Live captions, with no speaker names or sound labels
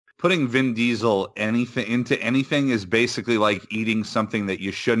putting Vin Diesel into anything is basically like eating something that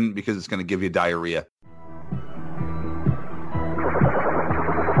you shouldn't because it's going to give you diarrhea.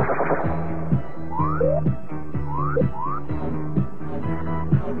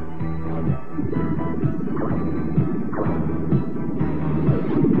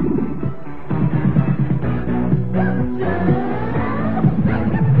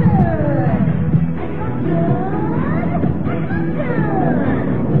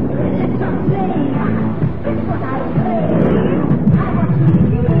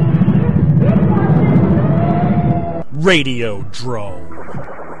 Radiodrome.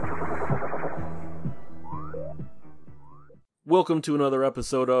 Welcome to another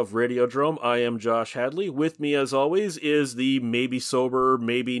episode of Radiodrome. I am Josh Hadley. With me, as always, is the maybe sober,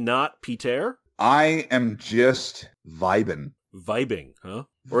 maybe not Peter. I am just vibing. Vibing, huh?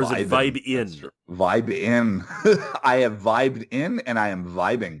 Or is it vibe in? Vibe in. I have vibed in and I am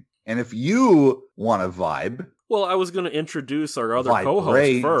vibing. And if you want to vibe... Well, I was going to introduce our other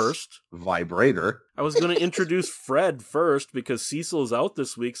co-host first. Vibrator. I was going to introduce Fred first because Cecil is out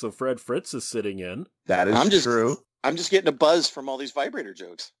this week, so Fred Fritz is sitting in. That is true. I'm just getting a buzz from all these vibrator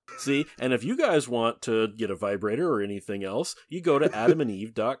jokes. See, and if you guys want to get a vibrator or anything else, you go to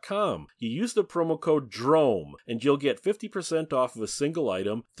adamandeve.com. You use the promo code DROME, and you'll get 50% off of a single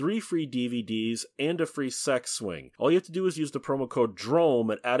item, 3 free DVDs, and a free sex swing. All you have to do is use the promo code DROME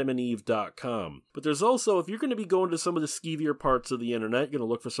at adamandeve.com. But there's also, if you're going to be going to some of the skeevier parts of the internet, you're going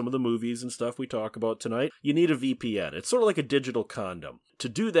to look for some of the movies and stuff we talk about tonight, you need a VPN. It's sort of like a digital condom. To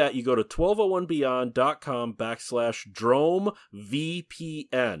do that, you go to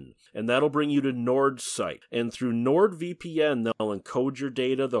 1201beyond.com/DromeVPN. And that'll bring you to Nord's site. And through NordVPN, they'll encode your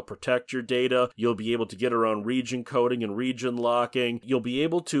data, they'll protect your data, you'll be able to get around region coding and region locking. You'll be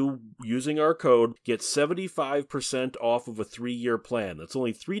able to, using our code, get 75% off of a 3-year plan. That's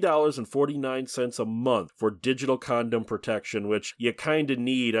only $3.49 a month for digital condom protection, which you kind of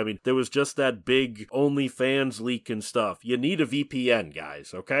need. I mean, there was just that big OnlyFans leak and stuff. You need a VPN,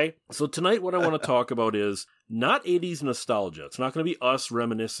 guys, okay? So tonight what I want to talk about is not 80s nostalgia. It's not going to be us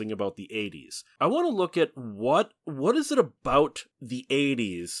reminiscing about the 80s. I want to look at what is it about the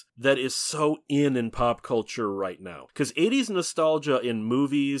 80s that is so in pop culture right now. Because 80s nostalgia in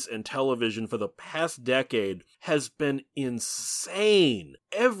movies and television for the past decade has been insane.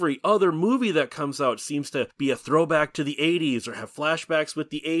 Every other movie that comes out seems to be a throwback to the 80s or have flashbacks with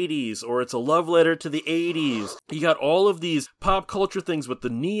the 80s or it's a love letter to the 80s. You got all of these pop culture things with the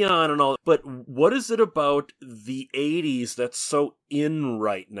neon and all. But what is it about the 80s that's so in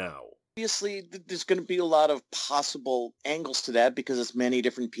right now? Obviously, there's going to be a lot of possible angles to that because it's many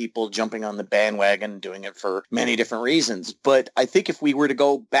different people jumping on the bandwagon and doing it for many different reasons. But I think if we were to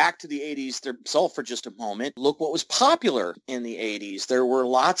go back to the 80s themselves for just a moment, look what was popular in the 80s. There were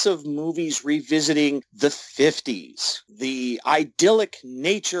lots of movies revisiting the 50s, the idyllic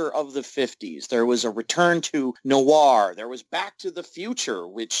nature of the 50s. There was a return to noir. There was Back to the Future,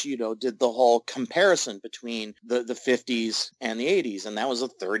 which, did the whole comparison between the 50s and the 80s. And that was a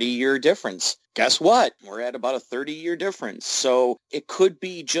 30-year difference. Guess what? We're at about a 30-year difference. So it could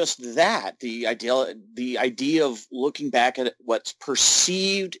be just that, the idea of looking back at what's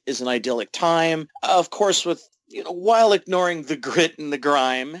perceived as an idyllic time, of course, with while ignoring the grit and the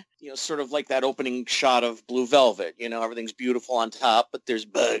grime, sort of like that opening shot of Blue Velvet, everything's beautiful on top, but there's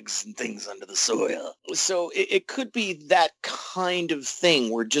bugs and things under the soil. So it could be that kind of thing.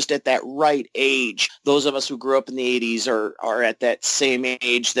 We're just at that right age. Those of us who grew up in the 80s are at that same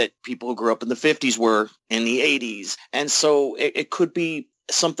age that people who grew up in the 50s were in the 80s. And so it could be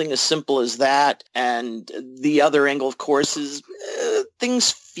something as simple as that. And the other angle, of course, is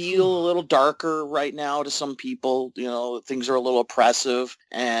things feel a little darker right now to some people. Things are a little oppressive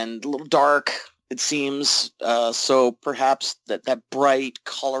and a little dark, it seems. So perhaps that bright,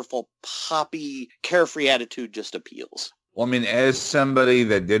 colorful, poppy, carefree attitude just appeals. Well, I mean, as somebody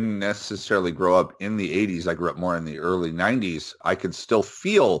that didn't necessarily grow up in the 80s, I grew up more in the early 90s, I could still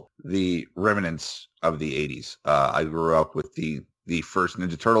feel the remnants of the 80s. I grew up with the first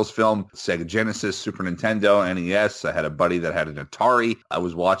Ninja Turtles film, Sega Genesis, Super Nintendo, NES. I had a buddy that had an Atari. I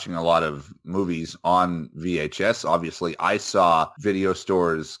was watching a lot of movies on VHS. Obviously, I saw video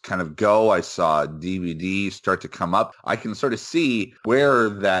stores kind of go. I saw DVDs start to come up. I can sort of see where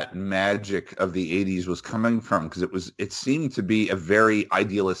that magic of the 80s was coming from because it seemed to be a very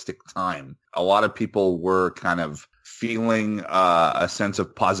idealistic time. A lot of people were kind of feeling a sense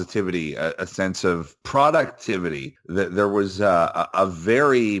of positivity, a sense of productivity. There was a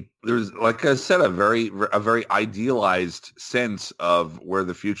very there's, like I said, a very idealized sense of where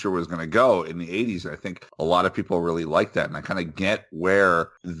the future was going to go in the 80s. I think a lot of people really like that. And I kind of get where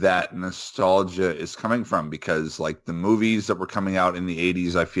that nostalgia is coming from, because like the movies that were coming out in the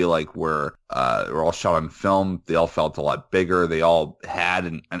 80s, I feel like were all shot on film. They all felt a lot bigger. They all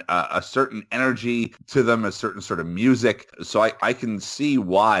had a certain energy to them, a certain sort of music. So I can see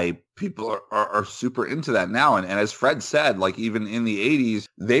why people are super into that now. And as Fred said, like even in the 80s,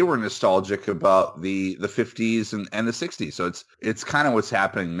 they were nostalgic about the 50s and the 60s. So it's kind of what's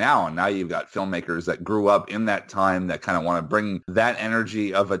happening now. And now you've got filmmakers that grew up in that time that kind of want to bring that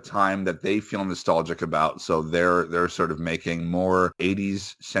energy of a time that they feel nostalgic about. So they're sort of making more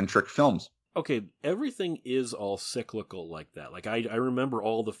 80s centric films. Okay, everything is all cyclical like that. Like, I remember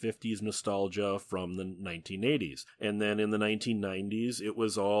all the 50s nostalgia from the 1980s. And then in the 1990s, it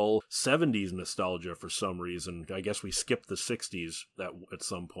was all 70s nostalgia for some reason. I guess we skipped the 60s at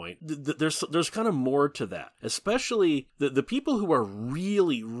some point. There's kind of more to that. Especially the people who are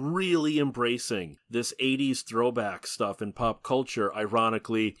really, really embracing this 80s throwback stuff in pop culture,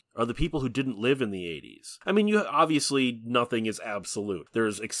 ironically, are the people who didn't live in the 80s. I mean, obviously nothing is absolute.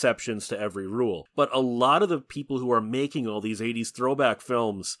 There's exceptions to every rule. But a lot of the people who are making all these 80s throwback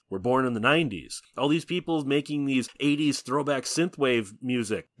films were born in the 90s. All these people making these 80s throwback synthwave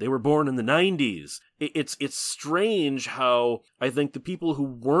music, they were born in the 90s. It's strange how I think the people who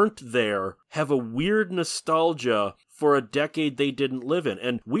weren't there have a weird nostalgia for a decade they didn't live in.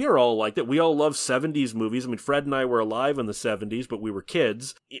 And we are all like that. We all love 70s movies. I mean, Fred and I were alive in the 70s, but we were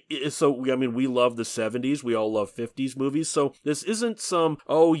kids. So, we love the 70s. We all love 50s movies. So this isn't some,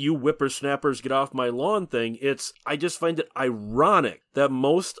 oh, you whippersnappers, get off my lawn thing. I just find it ironic that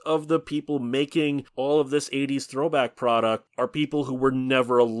most of the people making all of this 80s throwback product are people who were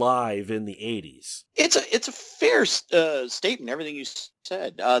never alive in the 80s. It's a fair statement, everything you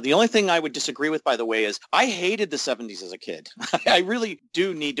said. The only thing I would disagree with, by the way, is I hated the 70s as a kid. I really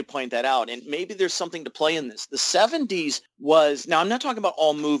do need to point that out. And maybe there's something to play in this. The 70s was, now I'm not talking about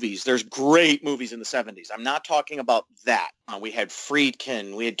all movies. There's great movies in the 70s. I'm not talking about that. We had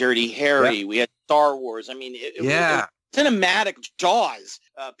Friedkin, we had Dirty Harry, we had Star Wars. I mean, it was cinematic. Jaws.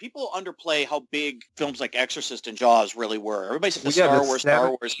 People underplay how big films like Exorcist and Jaws really were. Everybody says Star Wars.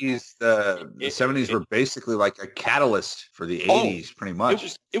 The 70s were basically like a catalyst for the 80s, pretty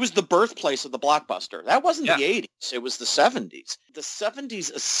much. It was the birthplace of the blockbuster. That wasn't the 80s. It was the 70s. The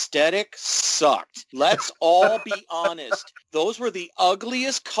 70s aesthetic sucked. Let's all be honest. Those were the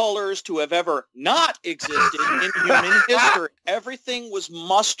ugliest colors to have ever not existed in human history. Everything was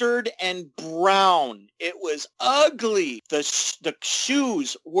mustard and brown. It was ugly. The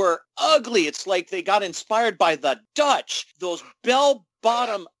shoes were ugly. It's like they got inspired by the Dutch. Those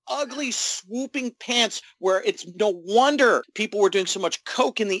bell-bottom, ugly, swooping pants where it's no wonder people were doing so much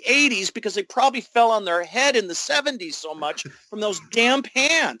coke in the 80s, because they probably fell on their head in the 70s so much from those damn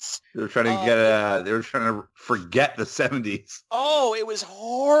pants. They were trying to forget the 70s. Oh, it was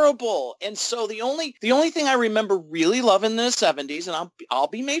horrible. And so the only thing I remember really loving in the 70s, and I'll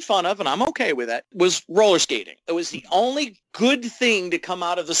be made fun of, and I'm okay with that, was roller skating. It was the only good thing to come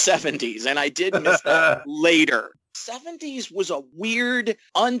out of the 70s, and I did miss that later. 70s was a weird,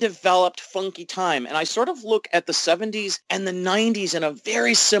 undeveloped, funky time. And I sort of look at the 70s and the 90s in a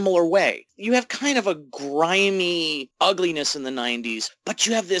very similar way. You have kind of a grimy ugliness in the 90s, but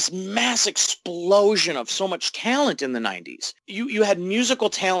you have this mass explosion of so much talent in the 90s. You had musical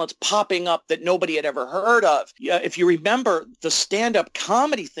talents popping up that nobody had ever heard of. If you remember, the stand-up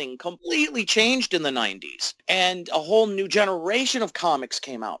comedy thing completely changed in the 90s, and a whole new generation of comics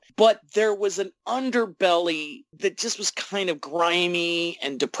came out. But there was an underbelly that just was kind of grimy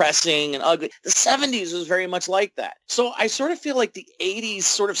and depressing and ugly. The 70s was very much like that. So I sort of feel like the 80s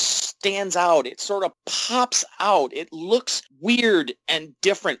sort of stands out. It sort of pops out. It looks weird and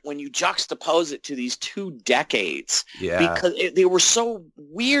different when you juxtapose it to these two decades. Yeah. Because they were so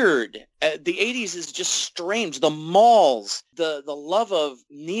weird. The 80s is just strange. The malls, the love of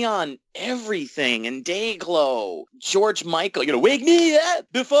neon everything and Dayglow, George Michael, wake me up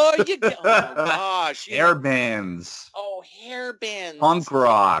before you go. Oh my gosh. Hair bands. Oh, hair bands. Punk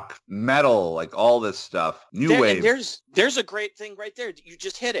rock, metal, like all this stuff. New wave. There's a great thing right there. You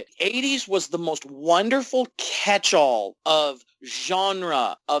just hit it. 80s was the most wonderful catch-all of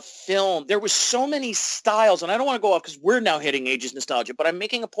genre, of film. There was so many styles, and I don't want to go off because we're now hitting ages nostalgia, but I'm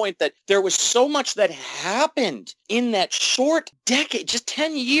making a point that there was so much that happened in that short decade, just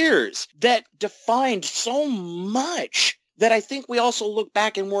 10 years, that defined so much that I think we also look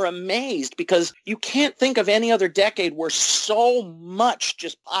back and we're amazed, because you can't think of any other decade where so much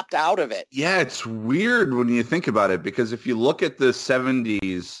just popped out of it. Yeah, it's weird when you think about it, because if you look at the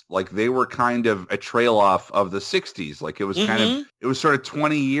 70s, like they were kind of a trail off of the 60s. Like it was it was sort of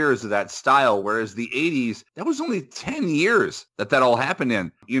 20 years of that style, whereas the 80s, that was only 10 years that all happened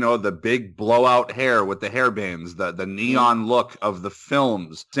in. You know, the big blowout hair with the hairbands, the neon look of the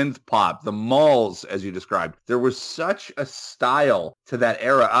films, synth pop, the malls, as you described. There was such a style to that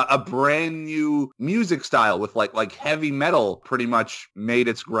era, a brand new music style with like heavy metal pretty much made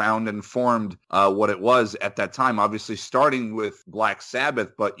its ground and formed what it was at that time. Obviously starting with Black Sabbath,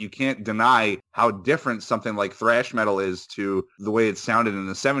 but you can't deny how different something like thrash metal is to the way it sounded in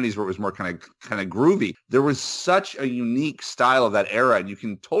the 70s, where it was more kind of groovy. There was such a unique style of that era, and you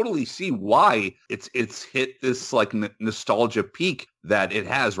can totally see why it's hit this like nostalgia peak that it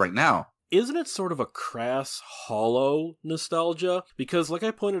has right now. Isn't it sort of a crass, hollow nostalgia? Because like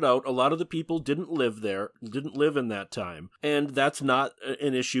I pointed out, a lot of the people didn't live in that time, and that's not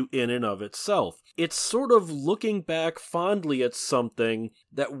an issue in and of itself. It's sort of looking back fondly at something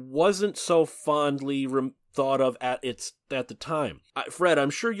that wasn't so fondly thought of at the time. Fred, I'm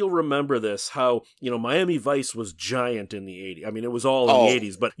sure you'll remember this, how, Miami Vice was giant in the 80s. I mean, it was all in the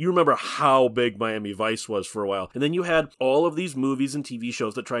 80s, but you remember how big Miami Vice was for a while. And then you had all of these movies and TV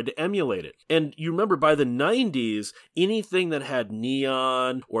shows that tried to emulate it. And you remember by the 90s, anything that had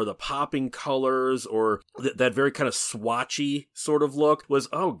neon or the popping colors or that very kind of swatchy sort of look was,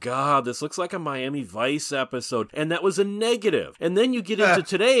 oh God, this looks like a Miami Vice episode. And that was a negative. And then you get into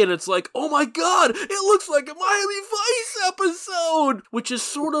today and it's like, oh my God, it looks like a Miami Vice episode, which is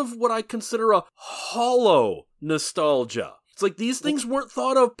sort of what I consider a hollow nostalgia. It's like these things weren't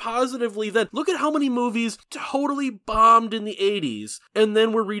thought of positively then. Look at how many movies totally bombed in the 80s and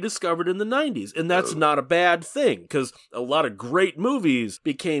then were rediscovered in the 90s. And that's not a bad thing, because a lot of great movies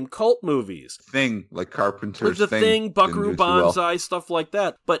became cult movies. Thing, like Carpenter's The Thing, Buckaroo Banzai, stuff like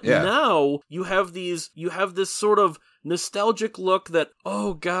that. But now you have this sort of nostalgic look that,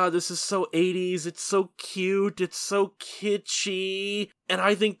 oh God, this is so 80s, it's so cute, it's so kitschy, and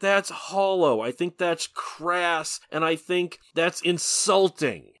I think that's hollow, I think that's crass, and I think that's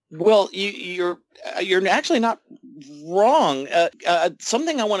insulting. Well, you're actually not wrong.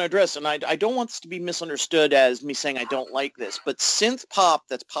 Something I want to address, and I don't want this to be misunderstood as me saying I don't like this, but synth pop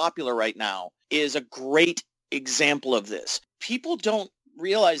that's popular right now is a great example of this. People don't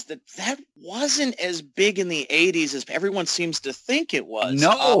realize that wasn't as big in the 80s as everyone seems to think it was.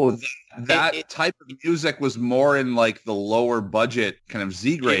 No, that type of music was more in like the lower budget kind of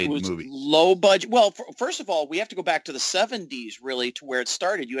Z-grade movie. Low budget. Well, first of all, we have to go back to the 70s really to where it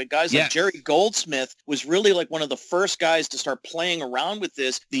started. You had guys like Jerry Goldsmith was really like one of the first guys to start playing around with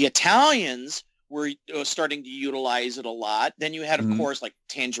this. The Italians were starting to utilize it a lot. Then you had, of course, like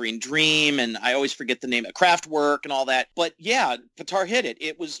Tangerine Dream, and I always forget the name, Kraftwerk and all that. But yeah, Petar hit it.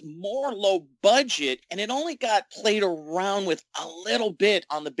 It was more low budget, and it only got played around with a little bit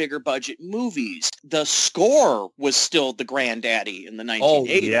on the bigger budget movies. The score was still the granddaddy in the 1980s. Oh,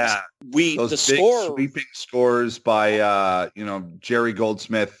 yeah. Those big sweeping scores by, Jerry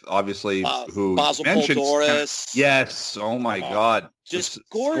Goldsmith, obviously, who Basil Poledouris. Yes. Oh, my God. Just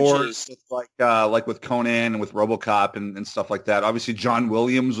gorgeous. Like with Conan and with RoboCop and stuff like that. Obviously, John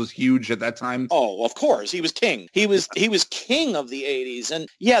Williams was huge at that time. Oh, of course. He was king. He was king of the 80s. And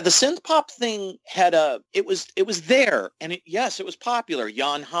yeah, the synth pop thing it was there. And it was popular.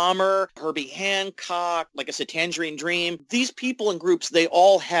 Jan Hammer, Herbie Hancock, like I said, Tangerine Dream. These people and groups, they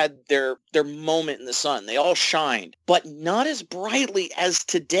all had their moment in the sun. They all shined, but not as brightly as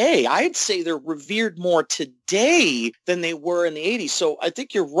today. I'd say they're revered more today than they were in the 80s. So I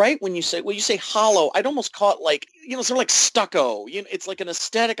think you're right when you say hollow. I'd almost call it like, sort of like stucco. It's like an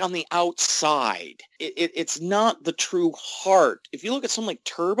aesthetic on the outside. It's not the true heart. If you look at something like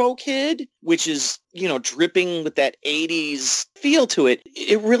Turbo Kid, which is, dripping with that 80s feel to it,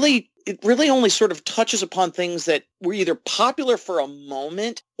 it really only sort of touches upon things that were either popular for a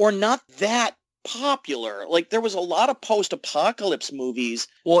moment or not that popular. Like there was a lot of post-apocalypse movies.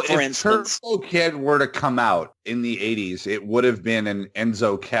 Well, for instance, Turbo Kid were to come out in the 80s, it would have been an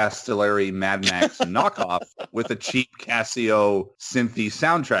Enzo Castellari Mad Max knockoff with a cheap Casio synthy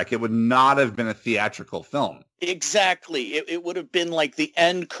soundtrack. It would not have been a theatrical film. Exactly. It would have been like the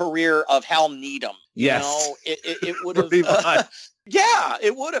end career of Hal Needham. Yes. It would have. Yeah,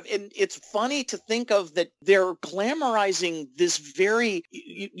 it would have. And it's funny to think of that they're glamorizing this very,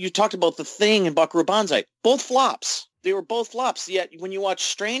 you talked about The Thing and Buckaroo Banzai, both flops. They were both flops. Yet when you watch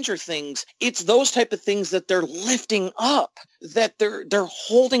Stranger Things, it's those type of things that they're lifting up, that they're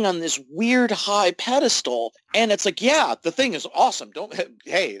holding on this weird high pedestal. And it's like, yeah, The Thing is awesome.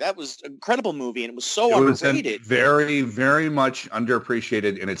 Hey, that was an incredible movie, and it was so underrated. Was very, very much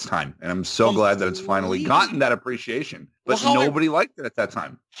underappreciated in its time. And I'm so glad that it's finally gotten that appreciation. But nobody liked it at that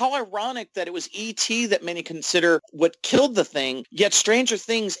time. How ironic that it was E.T. that many consider what killed The Thing, yet Stranger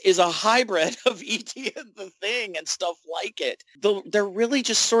Things is a hybrid of E.T. and The Thing and stuff like it. They're really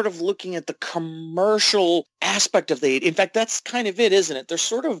just sort of looking at the commercial aspect of the 80s. In fact, that's kind of it, isn't it? They're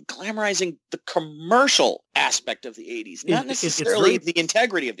sort of glamorizing the commercial aspect of the 80s, not necessarily the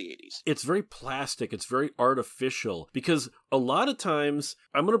integrity of the 80s. It's very plastic. It's very artificial, because a lot of times,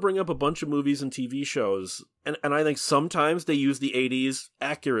 I'm going to bring up a bunch of movies and TV shows, and I think sometimes they use the 80s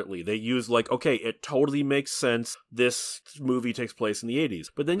accurately. They use like, okay, it totally makes sense. This movie takes place in the 80s.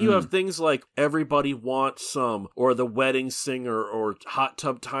 But then you have things like Everybody Wants Some, or The Wedding Singer, or Hot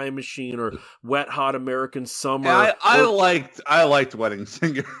Tub Time Machine, or Wet Hot American Summer. Yeah, I liked Wedding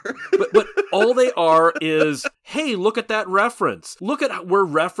Singer. but all they are is, hey, look at that reference. Look at, we're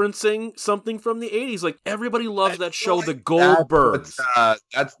referencing something from the 80s. Like, everybody loves that show, The Goldbergs.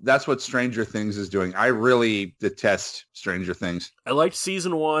 That's what Stranger Things is doing. I really detest Stranger Things. I liked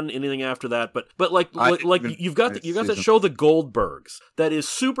season 1, anything after that, but you've got that show, The Goldbergs, that is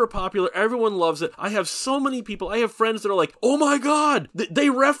super popular. Everyone loves it. I have so many people. I have friends that are like, oh my god, they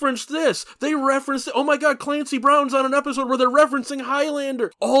referenced this. They referenced it. Oh my god, Clancy Brown's on an episode where they're referencing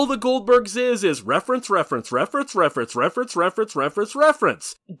Highlander. All The Goldbergs is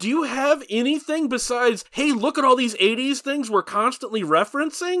reference. Do you have anything besides, hey, look at all these 80s things we're constantly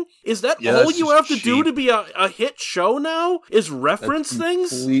referencing? Is that all you have to do to be a hit show now? Is reference things?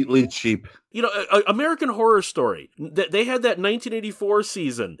 Completely cheap. You know, American Horror Story, they had that 1984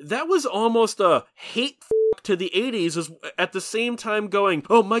 season. That was almost a hate to the 80s, is at the same time going,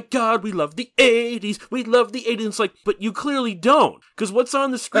 oh my god, we love the 80s, we love the 80s. It's like, but you clearly don't, because what's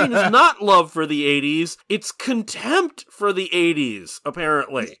on the screen is not love for the 80s, it's contempt for the 80s,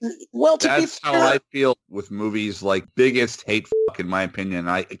 apparently. Well, that's how I feel with movies like Biggest Hate in my opinion.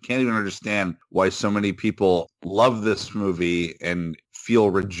 I can't even understand why so many people love this movie and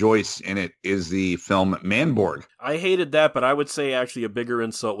feel rejoice in it, is the film Manborg. I hated that, but I would say actually a bigger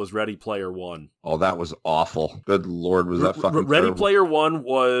insult was Ready Player One. Oh, that was awful. Good Lord, was that fucking Ready terrible. Player One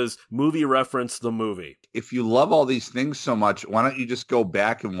was movie reference the movie. If you love all these things so much, why don't you just go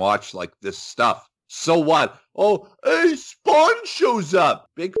back and watch like this stuff? So what? Oh, hey, Spawn shows up.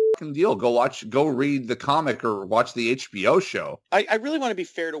 Big fucking deal. Go read the comic or watch the HBO show. I really want to be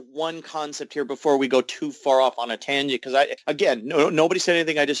fair to one concept here before we go too far off on a tangent, because nobody said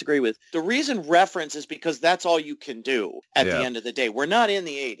anything I disagree with. The reason reference is because that's all you can do at the end of the day. We're not in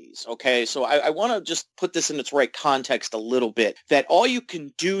the 80s, okay? So I want to just put this in its right context a little bit, that all you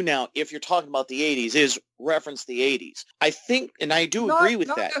can do now, if you're talking about the 80s, is reference the 80s. I think, and I do agree with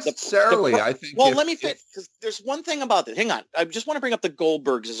that. Not necessarily. I think. Well, let me finish, because there's one thing about this. Hang on. I just want to bring up the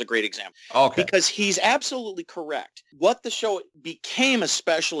Goldbergs as a great example. Okay. Because he's absolutely correct. What the show became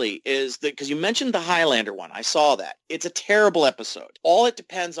especially is that, because you mentioned the Highlander one. I saw that. It's a terrible episode. All it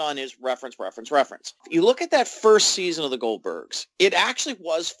depends on is reference. You look at that first season of the Goldbergs, it actually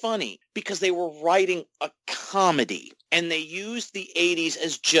was funny because they were writing a comedy and they used the 80s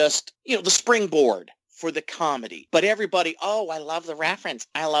as just, the springboard for the comedy. But everybody, oh, I love the reference.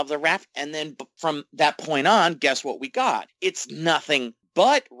 And then from that point on, guess what we got? It's nothing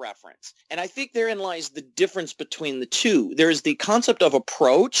but reference. And I think therein lies the difference between the two. There's the concept of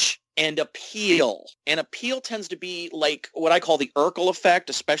approach and appeal. And appeal tends to be like what I call the Urkel effect,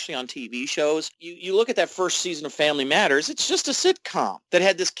 especially on TV shows. You look at that first season of Family Matters, it's just a sitcom that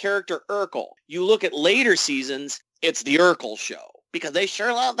had this character Urkel. You look at later seasons, it's the Urkel show. Because they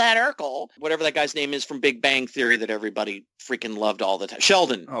sure love that Urkel, whatever that guy's name is from Big Bang Theory that everybody freaking loved all the time.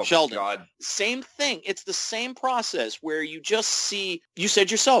 Sheldon. Oh, Sheldon. God. Same thing. It's the same process where you just see, you said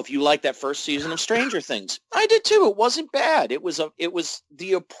yourself, you like that first season of Stranger Things. I did too. It wasn't bad. It was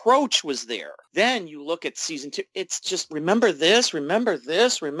the approach was there. Then you look at season 2. It's just, remember this.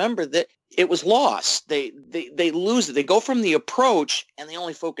 It was lost. They lose it. They go from the approach and they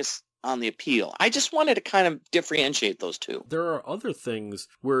only focus on the appeal. I just wanted to kind of differentiate those two. There are other things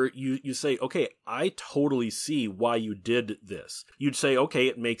where you say, okay, I totally see why you did this. You'd say, okay,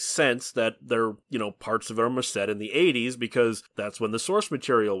 it makes sense that they're, parts of them are set in the 80s because that's when the source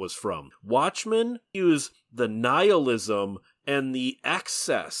material was from. Watchmen use the nihilism and the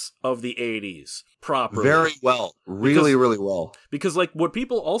excess of the 80s. properly. Very well. Really well. Because, like, what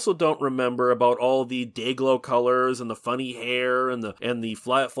people also don't remember about all the Day-Glo colors and the funny hair and the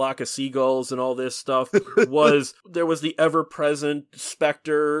flock of seagulls and all this stuff was there was the ever-present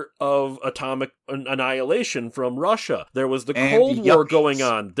specter of atomic annihilation from Russia. There was the Cold War going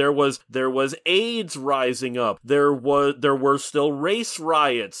on. There was AIDS rising up. There were still race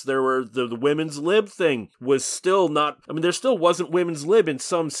riots. There were the women's lib thing was still not. I mean, there still wasn't women's lib in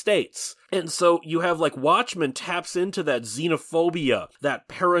some states. And so you have, like, Watchmen taps into that xenophobia, that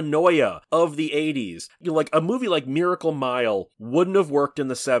paranoia of the 80s. Like, a movie like Miracle Mile wouldn't have worked in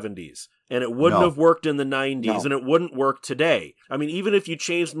the 70s. And it wouldn't have worked in the 90s, and it wouldn't work today. I mean, even if you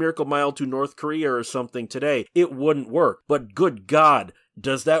changed Miracle Mile to North Korea or something today, it wouldn't work. But good God,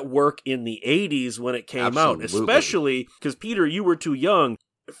 does that work in the 80s when it came out? Especially because, Peter, you were too young.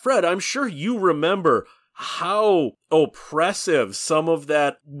 Fred, I'm sure you remember how oppressive some of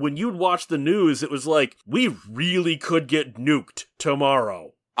that, when you'd watch the news, it was like, we really could get nuked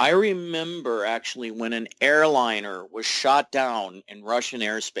tomorrow. I remember actually when an airliner was shot down in Russian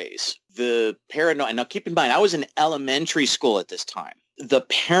airspace, the paranoia, now keep in mind, I was in elementary school at this time, the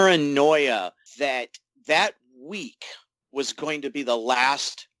paranoia that week was going to be the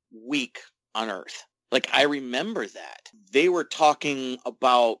last week on Earth. Like, I remember that. They were talking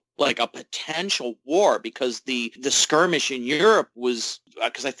about, like, a potential war because the skirmish in Europe was,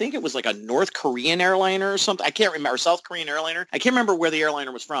 because I think it was like a North Korean airliner or something. I can't remember, South Korean airliner. I can't remember where the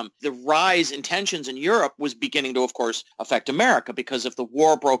airliner was from. The rise in tensions in Europe was beginning to, of course, affect America because if the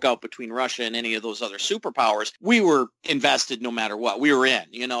war broke out between Russia and any of those other superpowers, we were invested no matter what. We were in,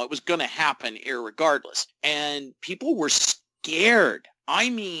 it was going to happen irregardless. And people were scared. I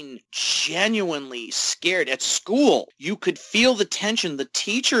mean, genuinely scared. At school, you could feel the tension. The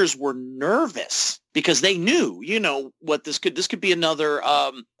teachers were nervous because they knew, what this could be another,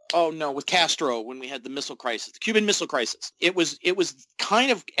 with Castro when we had the missile crisis, the Cuban Missile Crisis. It was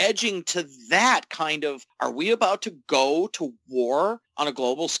kind of edging to that kind of, are we about to go to war on a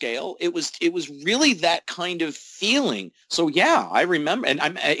global scale? It was really that kind of feeling. So yeah, I remember,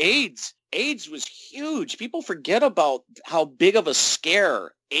 and AIDS was huge. People forget about how big of a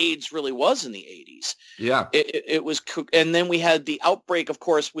scare AIDS really was in the 80s. Yeah. It was, and then we had the outbreak, of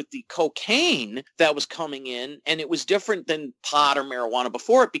course, with the cocaine that was coming in, and it was different than pot or marijuana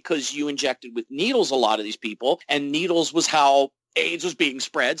before it because you injected with needles a lot of these people, and needles was how AIDS was being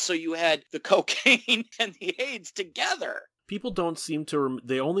spread. So you had the cocaine and the AIDS together. People don't seem to,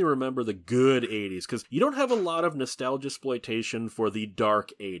 they only remember the good 80s, because you don't have a lot of nostalgia exploitation for the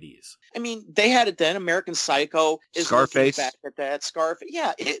dark 80s. I mean, they had it then. American Psycho is Scarface. Back at that. Scarface.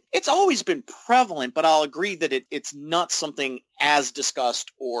 Yeah, it's always been prevalent, but I'll agree that it's not something as discussed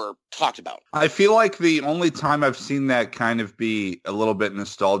or talked about. I feel like the only time I've seen that kind of be a little bit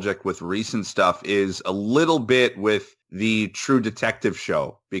nostalgic with recent stuff is a little bit with the True Detective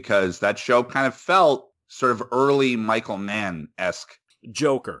show, because that show kind of felt sort of early Michael Mann-esque.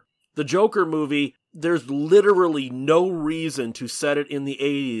 Joker. The Joker movie, there's literally no reason to set it in the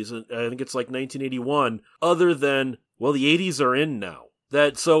 80s, I think it's like 1981, other than, well, the 80s are in now.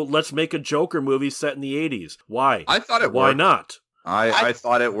 So let's make a Joker movie set in the 80s. Why? I thought it worked. Why not? I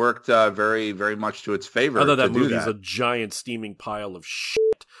thought it worked very, very much to its favor. I thought that movie is a giant steaming pile of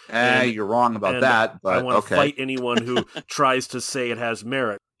shit. You're wrong about that, but I want to fight anyone who tries to say it has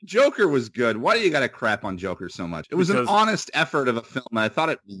merit. Joker was good. Why do you got to crap on Joker so much? It was an honest effort of a film, and I thought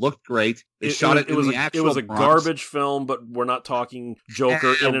it looked great. They shot it in the actual It was a garbage film, but we're not talking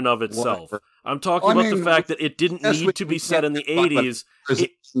Joker in and of itself. Whatever. I'm talking about the fact that it didn't need to be set in the 80s.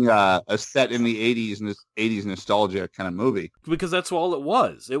 A set in the 80s and this 80s nostalgia kind of movie. Because that's all it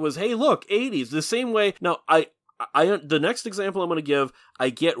was. It was, hey, look, 80s. The same way. Now, the next example I'm going to give, I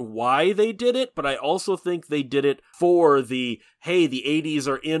get why they did it, but I also think they did it for the, hey, the 80s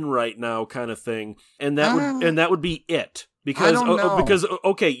are in right now kind of thing, and that would be it. Because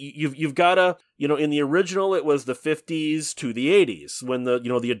okay, you've got to, in the original it was the 50s to the 80s when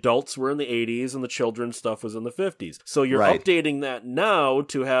the adults were in the 80s and the children's stuff was in the 50s. So you're updating that now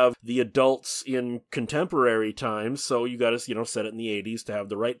to have the adults in contemporary times. So you got to set it in the 80s to have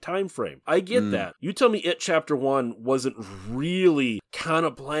the right time frame. I get that. You tell me It Chapter 1 wasn't really kind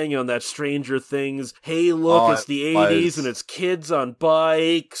of playing on that Stranger Things. Hey, look, it's the 80s and it's kids on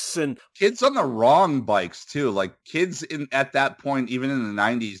bikes and kids on the wrong bikes too. Like kids at that point, even in the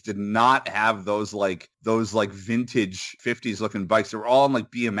 90s, did not have those vintage 50s looking bikes. They were all on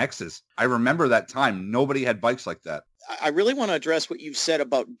like BMXs. I remember that time. Nobody had bikes like that. I really want to address what you've said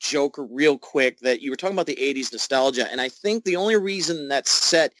about Joker real quick, that you were talking about the 80s nostalgia. And I think the only reason that's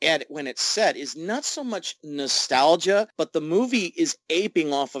set at when it's set is not so much nostalgia, but the movie is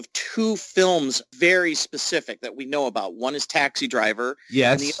aping off of two films very specific that we know about. One is Taxi Driver.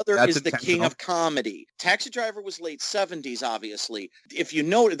 Yes. And the other is The King of Comedy. Taxi Driver was late 70s, obviously. If you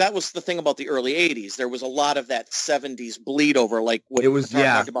know, that was the thing about the early 80s. There was a lot of that 70s bleed over, like what we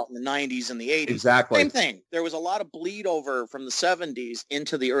talked about in the 90s and the 80s. Exactly. Same thing. There was a lot of bleed over from the 70s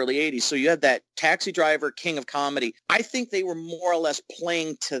into the early 80s. So you had that Taxi Driver, King of Comedy. I think they were more or less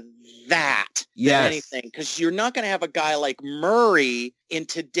playing to that than anything, because you're not going to have a guy like Murray in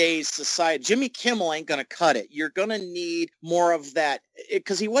today's society. Jimmy Kimmel ain't going to cut it. You're going to need more of that,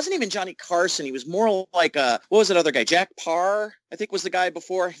 because he wasn't even Johnny Carson. He was more like what was that other guy? Jack Parr, I think, was the guy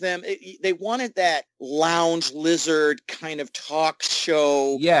before them. They wanted that lounge lizard kind of talk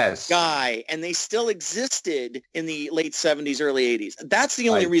show guy, and they still existed in the late 70s, early 80s. That's the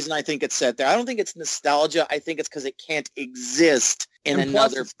only reason I think it's set there. I don't think it's nostalgia. I think it's because it can't exist in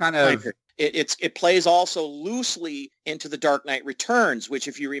another kind of... It plays also loosely into The Dark Knight Returns, which,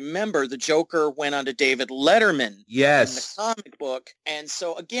 if you remember, the Joker went on to David Letterman in the comic book. And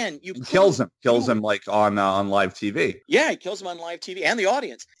so, again, kills him like on live TV. Yeah, he kills him on live TV and the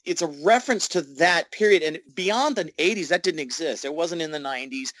audience. It's a reference to that period. And beyond the 80s, that didn't exist. It wasn't in the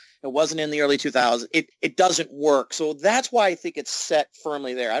 90s. It wasn't in the early 2000s. It doesn't work. So that's why I think it's set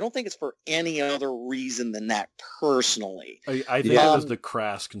firmly there. I don't think it's for any other reason than that, personally. I think it was the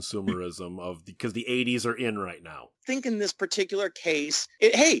crass consumerism because the 80s are in right now. I think in this particular case,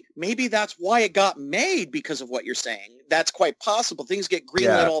 maybe that's why it got made, because of what you're saying. That's quite possible. Things get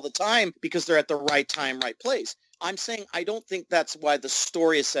greenlit all the time because they're at the right time, right place. I'm saying I don't think that's why the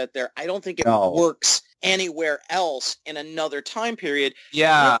story is set there. I don't think it works anywhere else in another time period.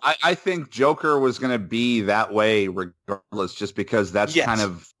 Yeah, I think Joker was going to be that way regardless, just because that's kind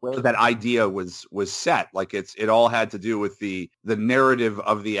of where that idea was set. Like it all had to do with the narrative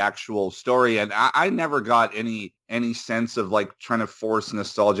of the actual story. And I never got any sense of like trying to force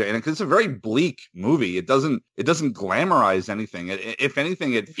nostalgia in it, because it's a very bleak movie. It doesn't glamorize anything. If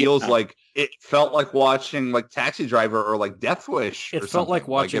anything, it feels like it felt like watching like Taxi Driver or like Death Wish. It felt like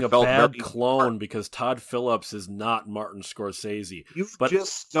watching a bad clone, because Todd Phillips is not Martin Scorsese. You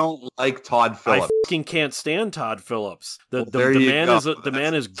just don't like Todd Phillips. I fucking can't stand Todd Phillips. The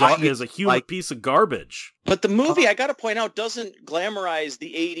man is a human piece of garbage. But the movie, I got to point out, doesn't glamorize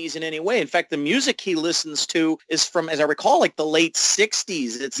the 80s in any way. In fact, the music he listens to is from, as I recall, like the late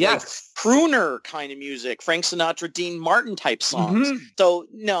 60s. It's like crooner kind of music, Frank Sinatra, Dean Martin type songs. Mm-hmm. So,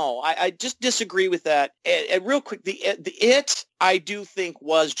 no, I just disagree with that. And real quick, It, I do think,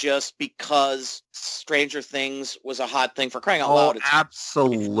 was just because Stranger Things was a hot thing, for crying out loud.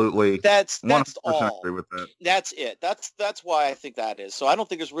 Absolutely. That's all. Agree with that. That's it. That's why I think that is. So I don't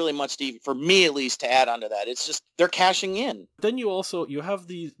think there's really much for me at least, to add onto that. It's just they're cashing in. Then you have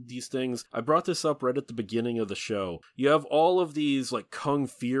these things. I brought this up right at the beginning of the show. You have all of these like Kung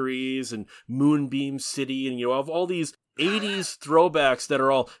Furies and Moonbeam City, and you have all these 80s throwbacks that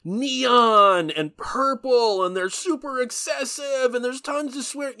are all neon and purple, and they're super excessive, and there's tons of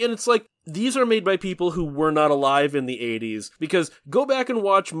swearing, and it's like, these are made by people who were not alive in the 80s, because go back and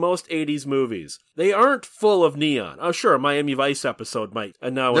watch most 80s movies. They aren't full of neon. Oh, sure, a Miami Vice episode might.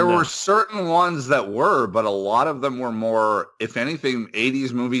 There were certain ones that were, but a lot of them were more, if anything,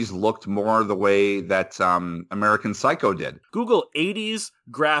 80s movies looked more the way that American Psycho did. Google 80s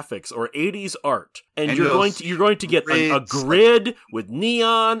graphics or 80s art, and you're going to get a grid with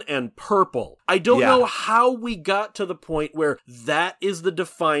neon and purple. I don't know how we got to the point where that is the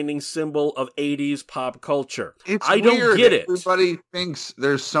defining symbol of 80s pop culture. I don't get it. Everybody thinks,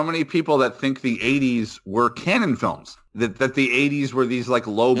 there's so many people that think the 80s were canon films. That the 80s were these like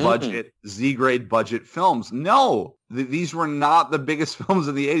low budget, Z-grade budget films. No, these were not the biggest films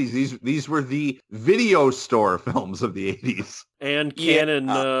of the 80s. These were the video store films of the 80s. And Canon,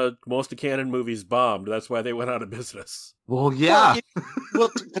 most of Canon movies bombed. That's why they went out of business. Well, yeah. Well,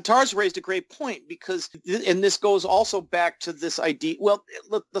 Patar's raised a great point, because, and this goes also back to this idea. Well,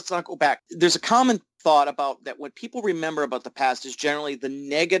 let's not go back. There's a common thought about that what people remember about the past is generally the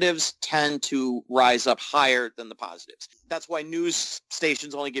negatives tend to rise up higher than the positives. That's why news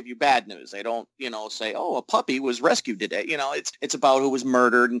stations only give you bad news. They don't, say, oh, a puppy was rescued today. It's about who was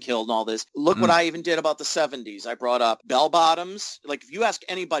murdered and killed and all this. Look what I even did about the 70s. I brought up bell bottoms. Like, if you ask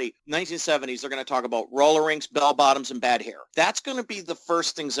anybody, 1970s, they're going to talk about roller rinks, bell bottoms, and bad hair. That's going to be the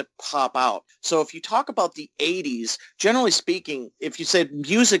first things that pop out. So if you talk about the 80s, generally speaking, if you said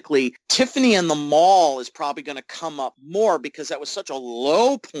musically, Tiffany and the Mall is probably going to come up more, because that was such a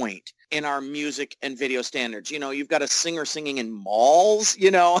low point in our music and video standards. You know, you've got a singer singing in malls,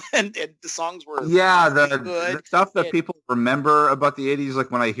 you know, and the songs were the stuff that people remember about the 80s,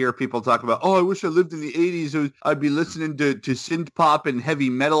 like when I hear people talk about, oh, I wish I lived in the 80s, I'd be listening to synth pop and heavy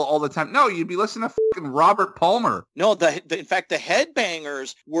metal all the time. No, you'd be listening to fucking Robert Palmer. No, in fact, the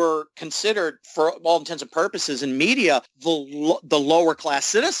Headbangers were considered, for all intents and purposes in media, the lower class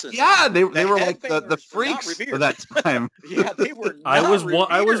citizens. Yeah, they were like the freaks for that time. Yeah, they were not I was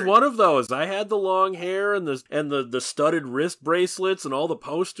revered. one of those. I had the long hair and the studded wrist bracelets and all the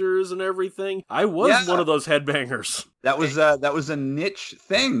posters and everything. I was one of those headbangers. That was a niche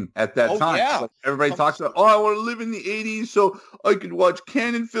thing at that time. Yeah. Like everybody talks about, I want to live in the 80s so I could watch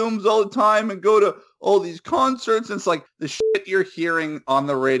Canon films all the time and go to all these concerts. And it's like the shit you're hearing on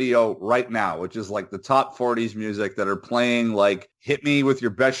the radio right now, which is like the top 40s music that are playing, like Hit Me With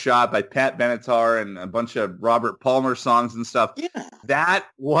Your Best Shot by Pat Benatar and a bunch of Robert Palmer songs and stuff. Yeah. That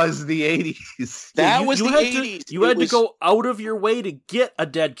was the 80s. That was the 80s. You had to go out of your way to get a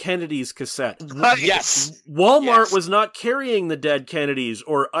Dead Kennedys cassette. Yes. Walmart was not carrying the Dead Kennedys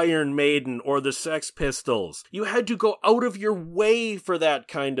or Iron Maiden or the Sex Pistols. You had to go out of your way for that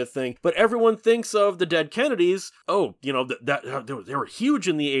kind of thing. But everyone thinks of the Dead Kennedys, they were huge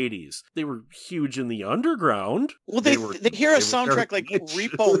in the 80s. They were huge in the underground. Well, they hear a soundtrack like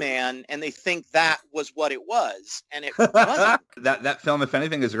Repo Man and they think that was what it was, and it wasn't. That film, if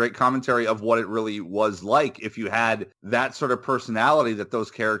anything, is a great commentary of what it really was like. If you had that sort of personality that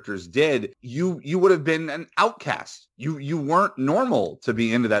those characters did, you would have been an outcast. You weren't normal to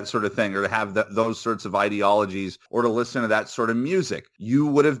be into that sort of thing or to have those sorts of ideologies or to listen to that sort of music. You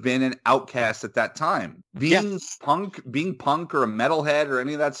would have been an outcast at that time. Being punk or a metalhead or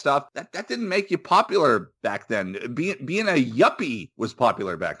any of that stuff, that didn't make you popular back then. Being a yuppie was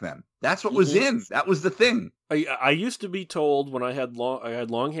popular back then. That's what was in. That was the thing. I used to be told when I had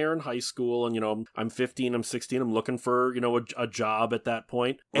long hair in high school, and I'm 15, I'm 16, I'm looking for a job at that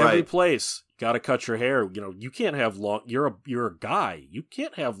point. Every place. Gotta cut your hair. You can't have long. You're a guy. You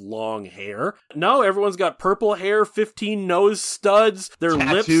can't have long hair. Now everyone's got purple hair, 15 nose studs. Their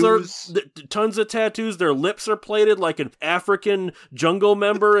tattoos. Lips are tons of tattoos. Their lips are plated like an African jungle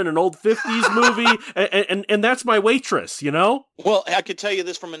member in an old 50s movie. And that's my waitress. Well, I could tell you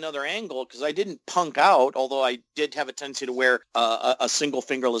this from another angle because I didn't punk out, although I did have a tendency to wear a single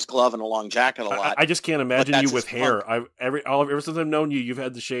fingerless glove and a long jacket a lot. I just can't imagine you with hair. Ever since I've known you, you've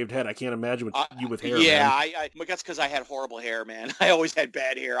had the shaved head. I can't imagine you with hair. Yeah, man. that's because I had horrible hair, man. I always had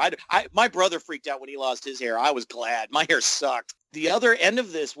bad hair. My brother freaked out when he lost his hair. I was glad. My hair sucked. The other end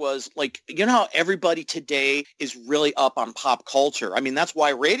of this was like, how everybody today is really up on pop culture. I mean, that's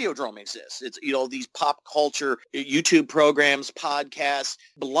why Radiodrome exists. It's, these pop culture YouTube programs, podcasts,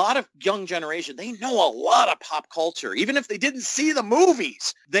 a lot of young generation, they know a lot of pop culture. Even if they didn't see the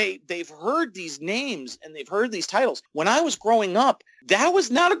movies, they've heard these names and they've heard these titles. When I was growing up, that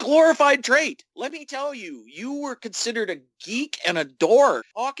was not a glorified trait. Let me tell you, you were considered a geek and a dork.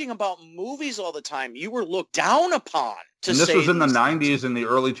 Talking about movies all the time, you were looked down upon. And this was in the 90s and the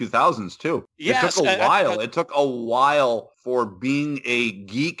early 2000s, too. Yes, it took a while. It took a while for being a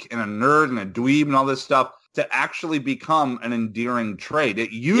geek and a nerd and a dweeb and all this stuff to actually become an endearing trait.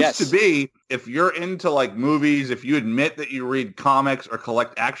 It used to be, if you're into like movies, if you admit that you read comics or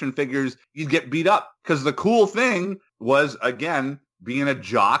collect action figures, you'd get beat up. Because the cool thing was, again, being a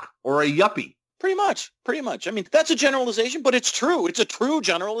jock or a yuppie. Pretty much. I mean, that's a generalization, but it's true. It's a true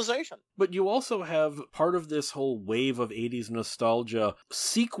generalization. But you also have part of this whole wave of 80s nostalgia,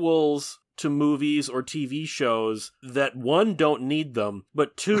 sequels to movies or TV shows that, one, don't need them,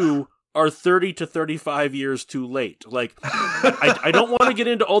 but two, are 30 to 35 years too late. Like, I don't want to get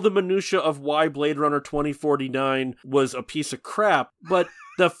into all the minutia of why Blade Runner 2049 was a piece of crap, but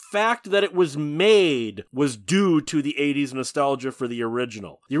the fact that it was made was due to the 80s nostalgia for the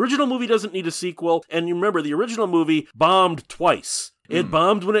original. The original movie doesn't need a sequel, and you remember, the original movie bombed twice. It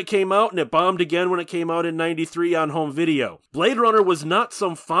bombed when it came out, and it bombed again when it came out in 93 on home video. Blade Runner was not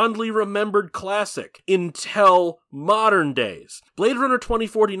some fondly remembered classic until modern days. Blade Runner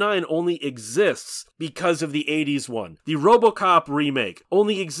 2049 only exists because of the 80s one. The RoboCop remake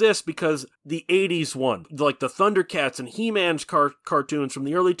only exists because the 80s one, like the Thundercats and He-Man's cartoons from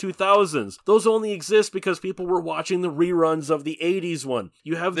the early 2000s, those only exist because people were watching the reruns of the 80s one.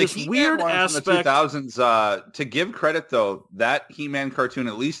 You have this weird aspect. From the 2000s, to give credit though, that He-Man cartoon,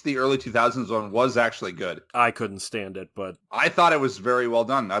 at least the early 2000s one, was actually good. I couldn't stand it, but I thought it was very well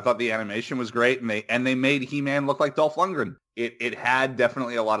done. I thought the animation was great, and they made He-Man look like Dolph Lundgren. it had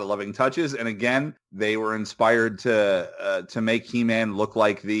definitely a lot of loving touches. And again, they were inspired to make He-Man look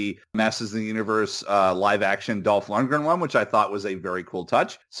like the Masters of the Universe live action Dolph Lundgren one, which I thought was a very cool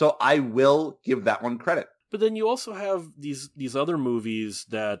touch. So I will give that one credit. But then you also have these other movies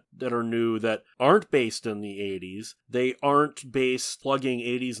that are new that aren't based in the 80s. They aren't based plugging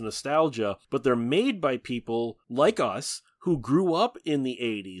 80s nostalgia, but they're made by people like us who grew up in the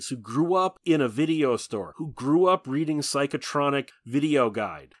 80s, who grew up in a video store, who grew up reading Psychotronic Video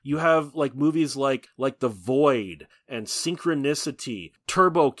Guide. You have like movies like The Void and Synchronicity,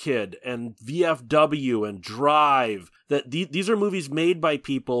 Turbo Kid and VFW and Drive. That these are movies made by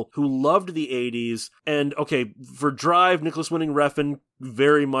people who loved the 80s. And okay, for Drive, Nicholas Winding Refn,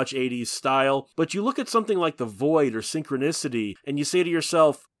 very much 80s style. But you look at something like The Void or Synchronicity and you say to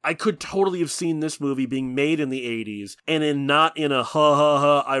yourself, I could totally have seen this movie being made in the 80s and not in a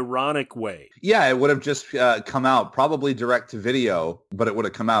ironic way. Yeah, it would have just come out probably direct to video, but it would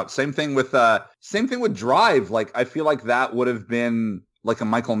have come out. Same thing with Drive. Like, I feel like that would have been like a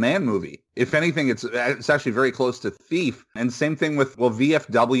Michael Mann movie. If anything, it's actually very close to Thief. And same thing with,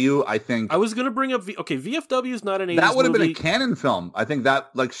 VFW, I think. I was going to bring up, VFW is not an 80s movie. That would have been a canon film. I think that,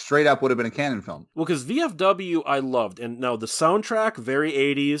 like, straight up would have been a canon film. Well, because VFW I loved. And now the soundtrack, very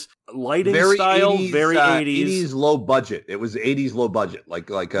 80s. Lighting very style, 80s, very 80s. 80s low budget. It was 80s low budget, like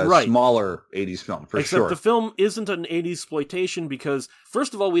a smaller 80s film, for sure. Except the film isn't an 80s exploitation because,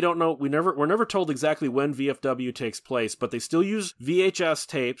 first of all, we don't know, we're never told exactly when VFW takes place, but they still use VHS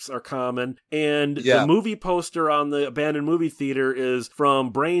tapes are common. And the movie poster on the abandoned movie theater is from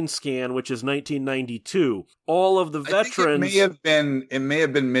Brain Scan, which is 1992. All of the veterans. I think it may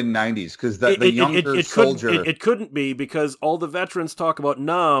have been mid 90s because the younger soldier. It couldn't be because all the veterans talk about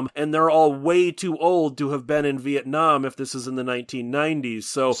Nam, and they're all way too old to have been in Vietnam if this is in the 1990s.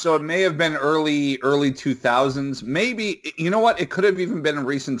 So it may have been early 2000s. Maybe, you know what? It could have even been in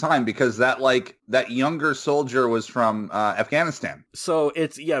recent time because that younger soldier was from Afghanistan. So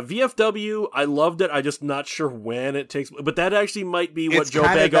it's VFW. I loved it. I'm just not sure when it takes, but that actually might be what Joe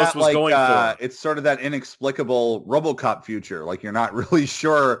Bagos was going for. It's sort of that inexplicable RoboCop future. Like, you're not really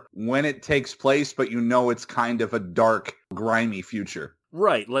sure when it takes place, but you know it's kind of a dark, grimy future.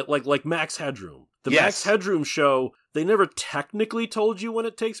 Right, like Max Headroom. The Max Headroom show, they never technically told you when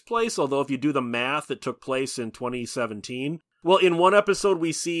it takes place, although if you do the math, it took place in 2017. Well, in one episode,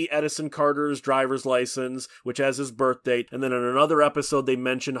 we see Edison Carter's driver's license, which has his birth date. And then in another episode, they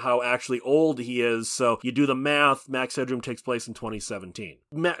mention how actually old he is. So you do the math, Max Headroom takes place in 2017.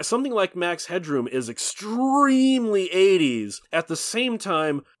 Something like Max Headroom is extremely 80s. At the same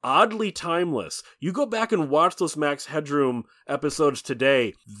time, oddly timeless. You go back and watch those Max Headroom episodes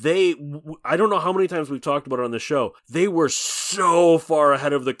today. I don't know how many times we've talked about it on the show. They were so far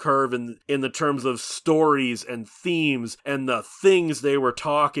ahead of the curve in the terms of stories and themes and the things they were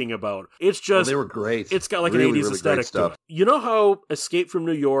talking about. It's just... they were great. It's got like really, an 80s aesthetic to it. You know how Escape from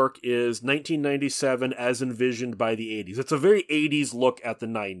New York is 1997 as envisioned by the 80s? It's a very 80s look at the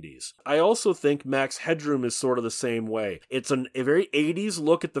 90s. I also think Max Headroom is sort of the same way. It's a very 80s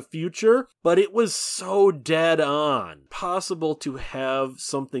look at the future, but it was so dead on. Possible to have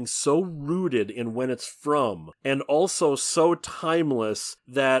something so rooted in when it's from, and also so timeless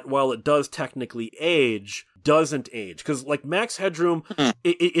that while it does technically age, doesn't age. Because like Max Headroom,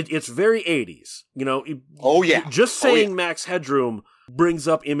 it's very 80s. You know, just saying Max Headroom brings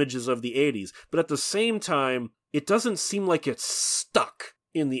up images of the 80s, but at the same time, it doesn't seem like it's stuck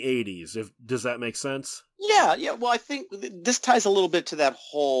in the 80s. Does that make sense? Yeah. Well, I think this ties a little bit to that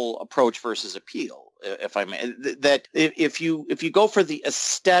whole approach versus appeal, if I may. That if you go for the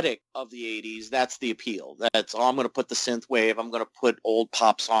aesthetic of the 80s, that's the appeal. That's, I'm going to put the synth wave, I'm going to put old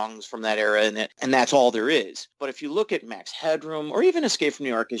pop songs from that era in it, and that's all there is. But if you look at Max Headroom or even Escape from New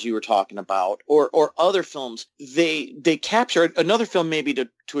York, as you were talking about, or other films, they capture another film maybe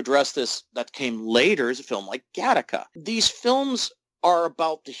to address this that came later is a film like Gattaca. These films are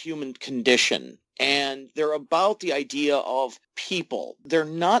about the human condition. And they're about the idea of people. They're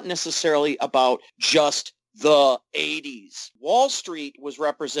not necessarily about just the 80s. Wall Street was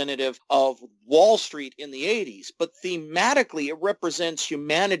representative of Wall Street in the 80s, but thematically it represents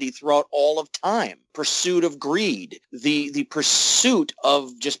humanity throughout all of time. Pursuit of greed, the pursuit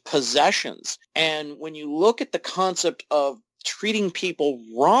of just possessions. And when you look at the concept of treating people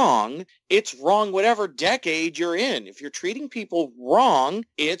wrong, it's wrong whatever decade you're in. If you're treating people wrong,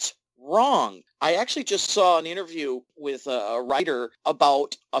 it's wrong. I actually just saw an interview with a writer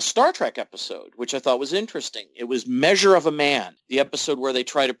about a Star Trek episode, which I thought was interesting. It was Measure of a Man, the episode where they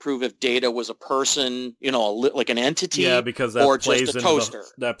try to prove if Data was a person, like an entity, because that or plays just a toaster.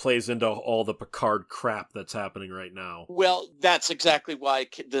 that plays into all the Picard crap that's happening right now. Well, that's exactly why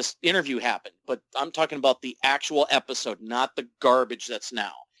this interview happened. But I'm talking about the actual episode, not the garbage that's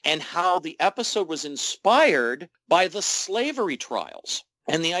now. And how the episode was inspired by the slavery trials.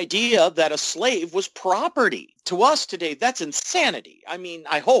 And the idea that a slave was property. To us today, that's insanity. I mean,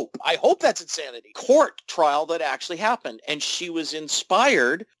 I hope that's insanity. Court trial that actually happened. And she was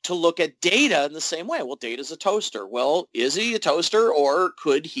inspired to look at Data in the same way. Well, Data's a toaster. Well, is he a toaster, or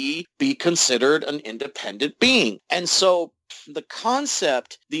could he be considered an independent being? And so the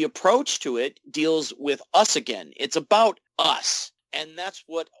concept, the approach to it deals with us again. It's about us. And that's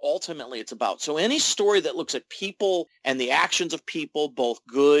what ultimately it's about. So any story that looks at people and the actions of people, both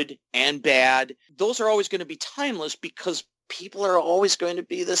good and bad, those are always going to be timeless because people are always going to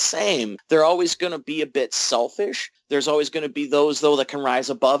be the same. They're always going to be a bit selfish. There's always going to be those, though, that can rise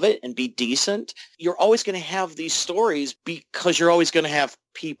above it and be decent. You're always going to have these stories because you're always going to have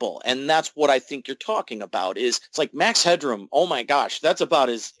people. And that's what I think you're talking about is it's like Max Headroom. Oh, my gosh, that's about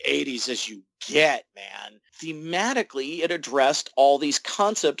as 80s as you get, man. Thematically, it addressed all these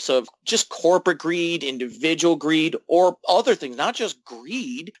concepts of just corporate greed, individual greed, or other things, not just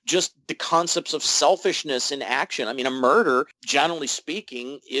greed, just the concepts of selfishness in action. I mean, a murder, generally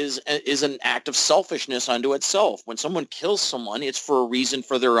speaking, is an act of selfishness unto itself. When someone kills someone, it's for a reason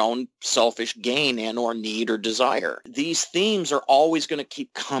for their own selfish gain and or need or desire. These themes are always going to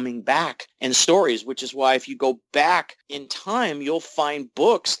keep coming back in stories, which is why if you go back in time, you'll find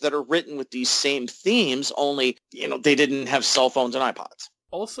books that are written with these same themes, only, they didn't have cell phones and iPods.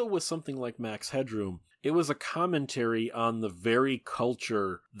 Also, with something like Max Headroom, it was a commentary on the very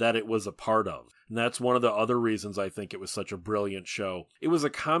culture that it was a part of. And that's one of the other reasons I think it was such a brilliant show. It was a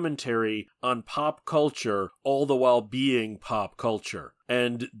commentary on pop culture, all the while being pop culture.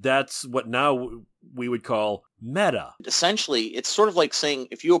 And that's what now we would call meta. Essentially, it's sort of like saying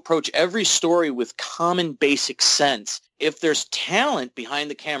if you approach every story with common basic sense, if there's talent behind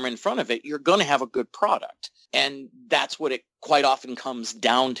the camera in front of it, you're going to have a good product. And that's what it quite often comes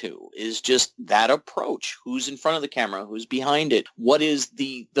down to, is just that approach. Who's in front of the camera? Who's behind it? What is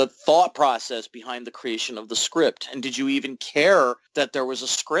the thought process behind the creation of the script? And did you even care that there was a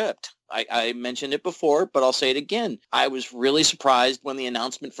script? I mentioned it before, but I'll say it again. I was really surprised when the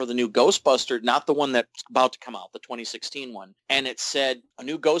announcement for the new Ghostbuster, not the one that's about to come out, the 2016 one, and it said a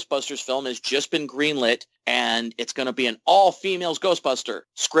new Ghostbusters film has just been greenlit, and it's going to be an all-females Ghostbuster.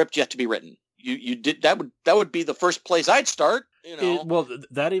 Script yet to be written. You did that would be the first place I'd start.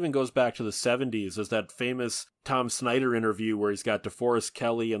 That even goes back to the 70s. Is that famous Tom Snyder interview where he's got DeForest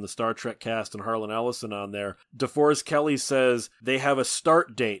Kelley and the Star Trek cast and Harlan Ellison on there. DeForest Kelley says they have a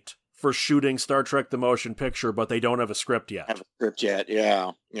start date for shooting Star Trek the Motion Picture, but they don't have a script yet.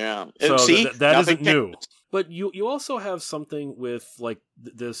 Yeah. So see, that isn't new. But you also have something with like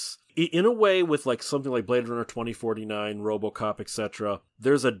this, in a way, with like something like Blade Runner 2049, RoboCop, etc.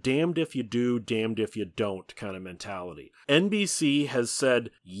 There's a damned if you do, damned if you don't kind of mentality. NBC has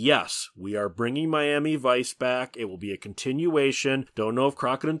said, yes, we are bringing Miami Vice back. It will be a continuation. Don't know if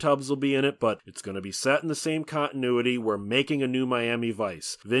Crockett and Tubbs will be in it, but it's going to be set in the same continuity. We're making a new Miami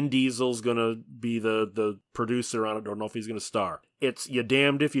Vice. Vin Diesel's going to be the producer on it. Don't know if he's going to star. It's you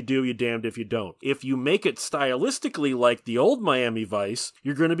damned if you do, you damned if you don't. If you make it stylistically like the old Miami Vice,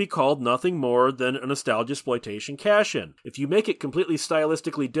 you're going to be called nothing more than a nostalgia exploitation cash-in. If you make it completely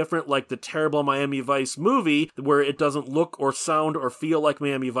stylistically different like the terrible Miami Vice movie, where it doesn't look or sound or feel like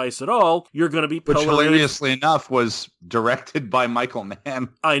Miami Vice at all, you're going to be Which, hilariously enough, was directed by Michael Mann.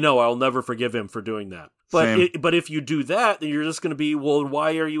 I know, I'll never forgive him for doing that. But if you do that, then you're just going to be, well,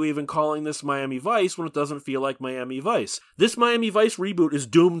 why are you even calling this Miami Vice when it doesn't feel like Miami Vice? This Miami Vice reboot is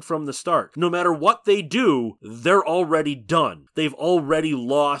doomed from the start. No matter what they do, they're already done. They've already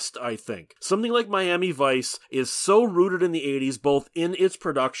lost, I think. Something like Miami Vice is so rooted in the 80s, both in its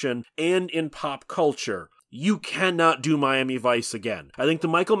production and in pop culture. You cannot do Miami Vice again. I think the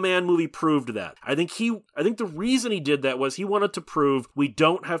Michael Mann movie proved that. I think the reason he did that was he wanted to prove we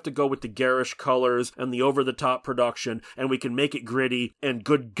don't have to go with the garish colors and the over-the-top production, and we can make it gritty, and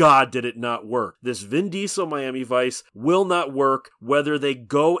good God did it not work. This Vin Diesel Miami Vice will not work whether they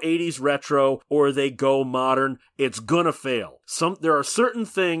go 80s retro or they go modern. It's gonna fail. There are certain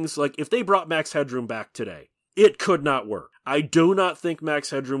things, like if they brought Max Headroom back today, it could not work. I do not think Max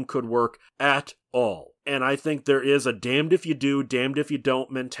Headroom could work at all. And I think there is a damned if you do, damned if you don't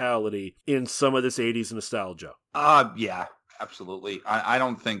mentality in some of this 80s nostalgia. Yeah. Absolutely. I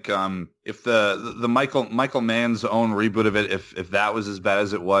don't think if the Michael Mann's own reboot of it, if that was as bad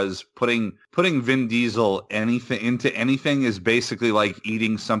as it was, putting Vin Diesel into anything is basically like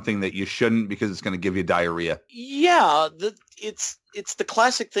eating something that you shouldn't because it's going to give you diarrhea. Yeah, it's the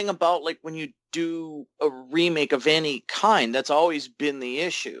classic thing about like when you do a remake of any kind. That's always been the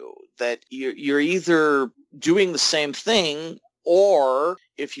issue, that you're either doing the same thing, or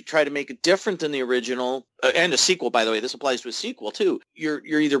if you try to make it different than the original, and a sequel, by the way, this applies to a sequel too, you're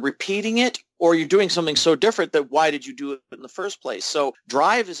either repeating it or you're doing something so different that why did you do it in the first place? So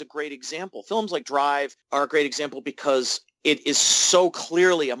Drive is a great example. Films like Drive are a great example because it is so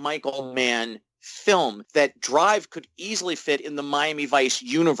clearly a Michael Mann film that Drive could easily fit in the Miami Vice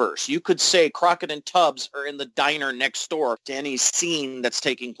universe. You could say Crockett and Tubbs are in the diner next door to any scene that's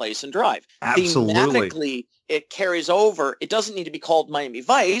taking place in Drive. Absolutely. Thematically, it carries over. It doesn't need to be called Miami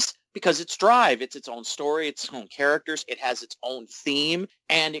Vice because it's Drive. It's its own story, its own characters. It has its own theme,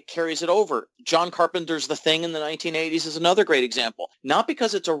 and it carries it over. John Carpenter's The Thing in the 1980s is another great example. Not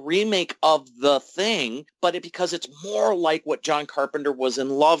because it's a remake of The Thing, but because it's more like what John Carpenter was in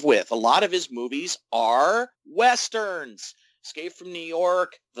love with. A lot of his movies are Westerns. Escape from New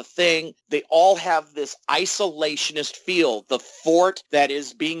York, The Thing, they all have this isolationist feel. The fort that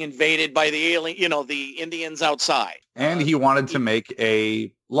is being invaded by the alien, the Indians outside. And he wanted to make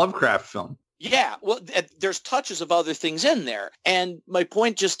a Lovecraft film. Yeah, well, there's touches of other things in there. And my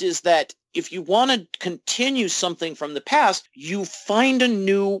point just is that if you want to continue something from the past, you find a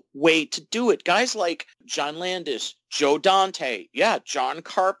new way to do it. Guys like John Landis, Joe Dante, John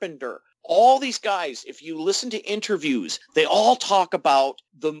Carpenter, all these guys, if you listen to interviews, they all talk about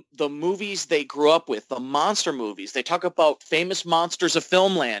the movies they grew up with, the monster movies. They talk about Famous Monsters of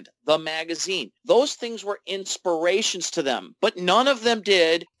Filmland, the magazine. Those things were inspirations to them, but none of them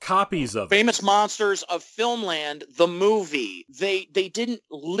did copies of Famous Monsters of Filmland, the movie. They didn't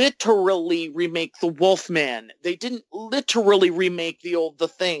literally remake The Wolfman. They didn't literally remake The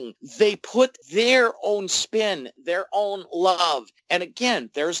Thing. They put their own spin, their own love. And again,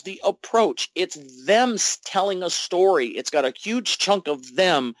 there's the approach. It's them telling a story. It's got a huge chunk of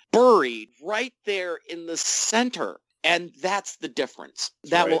them buried right there in the center. And that's the difference.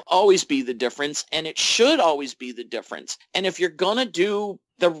 That will always be the difference, and it should always be the difference. And if you're going to do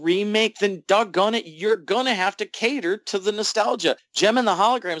the remake, then doggone it, you're going to have to cater to the nostalgia. Gem and the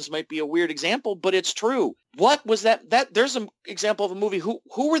Holograms might be a weird example, but it's true. What was that? There's an example of a movie. Who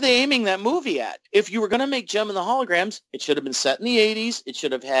were they aiming that movie at? If you were going to make Gem and the Holograms, it should have been set in the 80s. It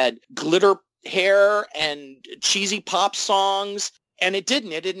should have had glitter hair and cheesy pop songs. And it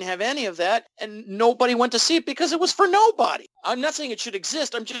didn't. It didn't have any of that. And nobody went to see it because it was for nobody. I'm not saying it should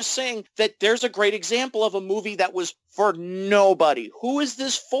exist. I'm just saying that there's a great example of a movie that was for nobody. Who is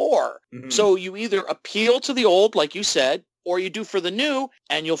this for? Mm-hmm. So you either appeal to the old, like you said, or you do for the new,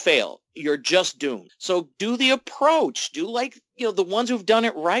 and you'll fail. You're just doomed. So do the approach. Do like, the ones who've done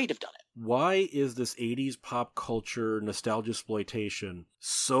it right have done it. Why is this 80s pop culture nostalgia exploitation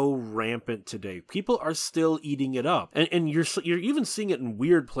so rampant today? People are still eating it up. And you're even seeing it in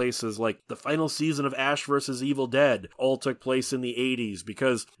weird places, like the final season of Ash vs. Evil Dead all took place in the 80s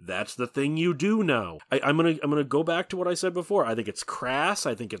because that's the thing you do now. I'm gonna go back to what I said before. I think it's crass.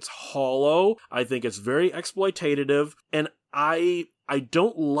 I think it's hollow. I think it's very exploitative. And I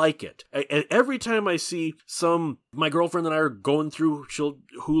don't like it. Every time I see my girlfriend and I are going through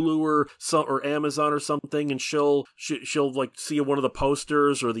Hulu or Amazon or something, and she'll like see one of the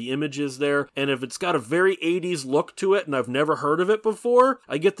posters or the images there, and if it's got a very 80s look to it and I've never heard of it before,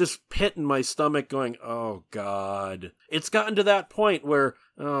 I get this pit in my stomach going, oh God. It's gotten to that point where,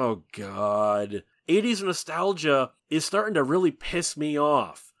 oh God. 80s nostalgia is starting to really piss me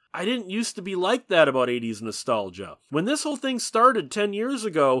off. I didn't used to be like that about 80s nostalgia. When this whole thing started 10 years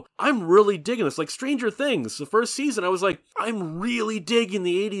ago, I'm really digging this. Like Stranger Things, the first season, I was like, I'm really digging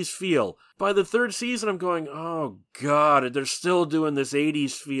the 80s feel. By the third season, I'm going, oh God, they're still doing this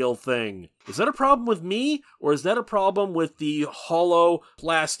 80s feel thing. Is that a problem with me? Or is that a problem with the hollow,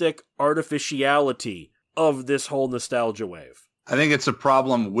 plastic artificiality of this whole nostalgia wave? I think it's a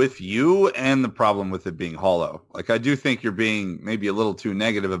problem with you and the problem with it being hollow. Like, I do think you're being maybe a little too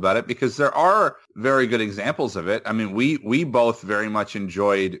negative about it because there are very good examples of it. I mean, we both very much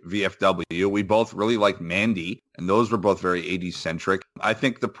enjoyed VFW. We both really liked Mandy, and those were both very 80s centric. I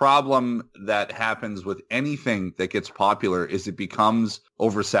think the problem that happens with anything that gets popular is it becomes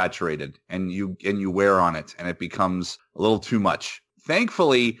oversaturated and you wear on it and it becomes a little too much.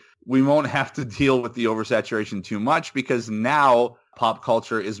 Thankfully, we won't have to deal with the oversaturation too much because now pop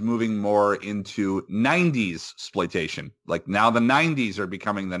culture is moving more into 90s exploitation. Like now the 90s are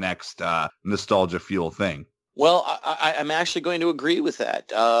becoming the next nostalgia fuel thing. Well, I'm actually going to agree with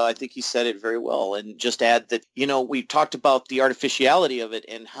that. I think he said it very well. And just add that, we talked about the artificiality of it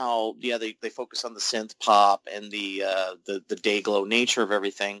and how, they focus on the synth pop and the day glow nature of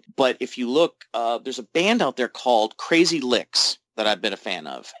everything. But if you look, there's a band out there called Crazy Licks that I've been a fan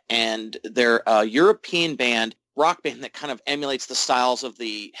of. And they're a European band, rock band that kind of emulates the styles of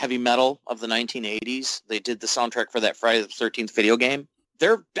the heavy metal of the 1980s. They did the soundtrack for that Friday the 13th video game.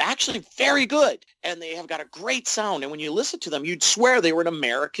 They're actually very good, and they have got a great sound. And when you listen to them, you'd swear they were an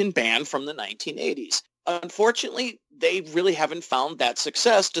American band from the 1980s. Unfortunately, they really haven't found that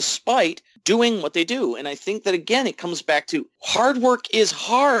success despite doing what they do. And I think that, again, it comes back to hard work is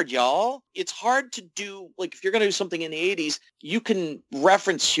hard, y'all. It's hard to do, like, if you're going to do something in the 80s, you can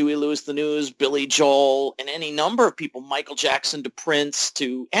reference Huey Lewis, the News, Billy Joel, and any number of people, Michael Jackson to Prince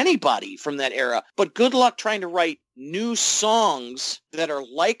to anybody from that era. But good luck trying to write new songs that are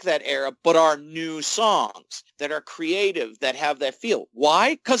like that era, but are new songs that are creative, that have that feel.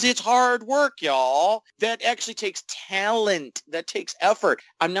 Why? Because it's hard work, y'all. That actually takes talent. That takes effort.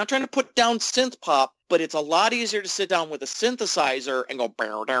 I'm not trying to put down synth pop, but it's a lot easier to sit down with a synthesizer and go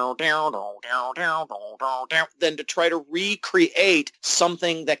bow, down, down, down, down, down, down, down, than to try to recreate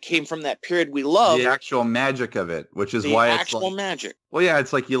something that came from that period we love. The actual magic of it, which is the why it's actual magic. Well, yeah,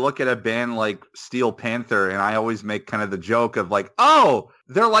 it's like you look at a band like Steel Panther, and I always make kind of the joke of like, oh,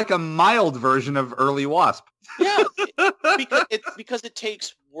 they're like a mild version of early Wasp. Yeah, because it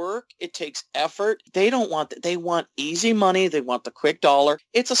takes work, it takes effort. They don't want that. They want easy money. They want the quick dollar.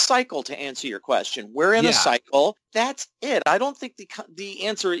 It's a cycle, to answer your question. We're in a cycle. That's it. I don't think the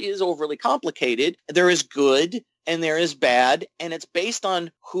answer is overly complicated. There is good and there is bad, and it's based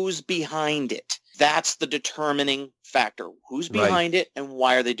on who's behind it. That's the determining factor. Who's behind it and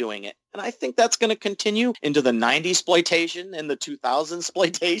why are they doing it? And I think that's going to continue into the 90s exploitation and the 2000s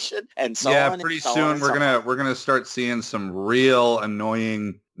exploitation and so on. Yeah, pretty soon we're gonna start seeing some real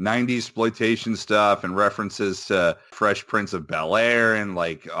annoying 90s exploitation stuff and references to Fresh Prince of Bel-Air and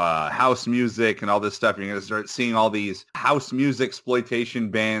like house music and all this stuff. You're going to start seeing all these house music exploitation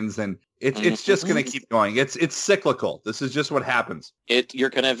bands, and it's just going to keep going. It's cyclical. This is just what happens. You're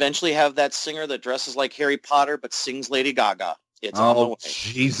going to eventually have that singer that dresses like Harry Potter but sings Lady Gaga. It's on the way.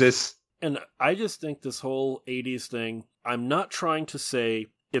 Jesus. And I just think this whole 80s thing, I'm not trying to say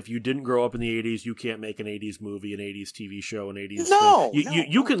if you didn't grow up in the 80s, you can't make an 80s movie, an 80s TV show, an 80s thing.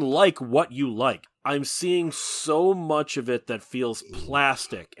 You can like what you like. I'm seeing so much of it that feels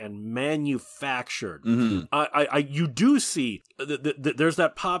plastic and manufactured. Mm-hmm. You do see, there's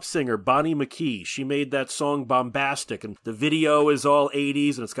that pop singer, Bonnie McKee. She made that song Bombastic, and the video is all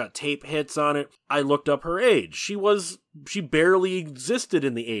 80s, and it's got tape hits on it. I looked up her age. She barely existed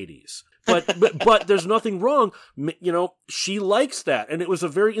in the 80s. But there's nothing wrong. She likes that. And it was a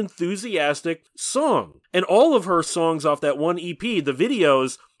very enthusiastic song. And all of her songs off that one EP, the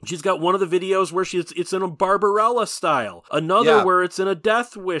videos, she's got one of the videos where it's in a Barbarella style. Another where it's in a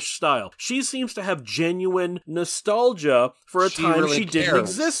Death Wish style. She seems to have genuine nostalgia for a time she didn't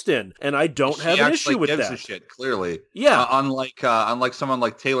exist in. And I don't have an issue with that. She gives a shit, clearly. Yeah. Unlike someone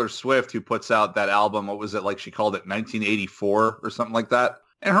like Taylor Swift, who puts out that album, what was it, like she called it 1984 or something like that?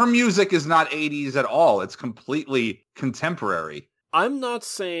 And her music is not 80s at all. It's completely contemporary. I'm not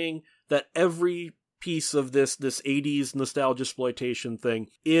saying that every piece of this 80s nostalgia exploitation thing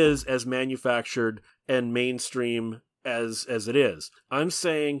is as manufactured and mainstream as it is. I'm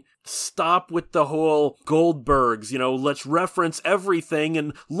saying stop with the whole Goldbergs, let's reference everything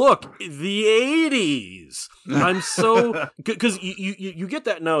and look, the 80s. I'm so, because you get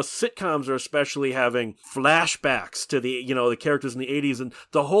that now. Sitcoms are especially having flashbacks to the characters in the 80s, and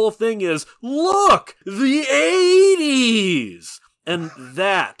the whole thing is, look, the 80s. And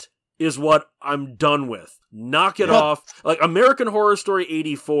that is what I'm done with. Knock it off. Like American Horror Story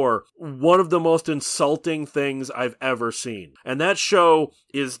 84, one of the most insulting things I've ever seen. And that show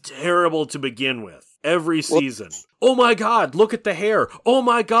is terrible to begin with. Every season. Oh my God, look at the hair. Oh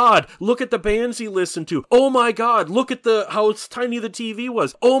my God, look at the bands he listened to. Oh my God, look at how tiny the TV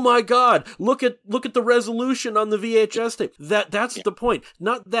was. Oh my God, look at the resolution on the VHS tape. That's the point.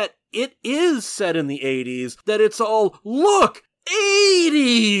 Not that it is set in the 80s, that it's all, look,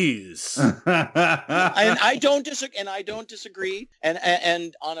 80s. And I don't disagree.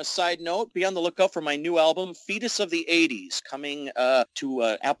 And on a side note, be on the lookout for my new album, Fetus of the 80s, coming to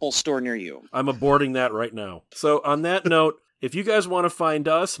an Apple store near you. I'm aborting that right now. So on that note, if you guys want to find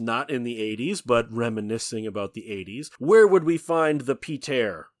us, not in the 80s, but reminiscing about the 80s, where would we find the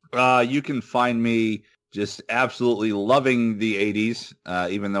Peter? You can find me just absolutely loving the 80s,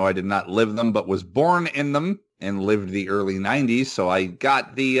 even though I did not live them, but was born in them. and lived the early 90s, so I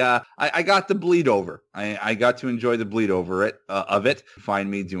got the I got the bleed over. I got to enjoy the bleed over of it. Find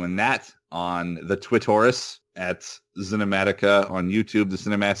me doing that on the Twitterus at Cinematica, on YouTube, The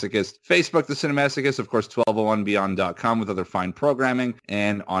Cinemasochist, Facebook, The Cinemasochist, of course, 1201beyond.com with other fine programming,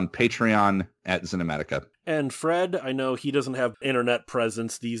 and on Patreon at Cinematica. And Fred, I know he doesn't have internet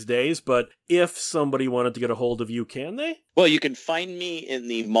presence these days, but if somebody wanted to get a hold of you, can they? Well, you can find me in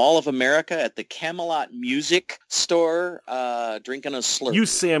the Mall of America at the Camelot Music Store, drinking a Slurpee. You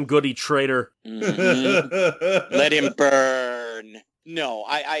Sam Goody traitor. Mm-hmm. Let him burn. No,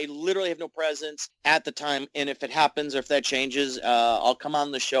 I literally have no presence at the time, and if it happens or if that changes, I'll come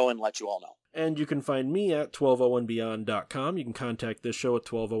on the show and let you all know. And you can find me at 1201beyond.com. You can contact this show at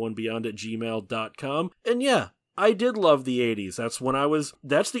 1201beyond@gmail.com. And yeah, I did love the 80s.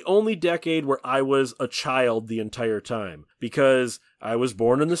 That's the only decade where I was a child the entire time, because I was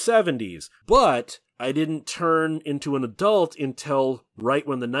born in the 70s. But I didn't turn into an adult until right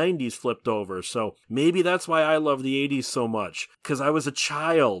when the 90s flipped over. So maybe that's why I love the 80s so much, because I was a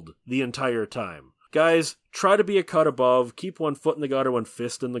child the entire time. Guys, try to be a cut above, keep one foot in the gutter, one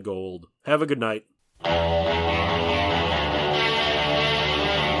fist in the gold. Have a good night.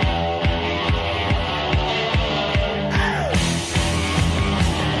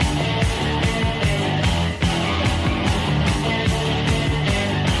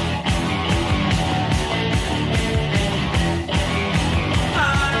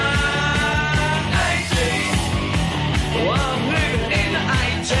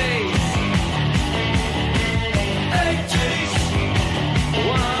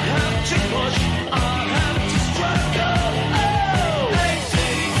 I have to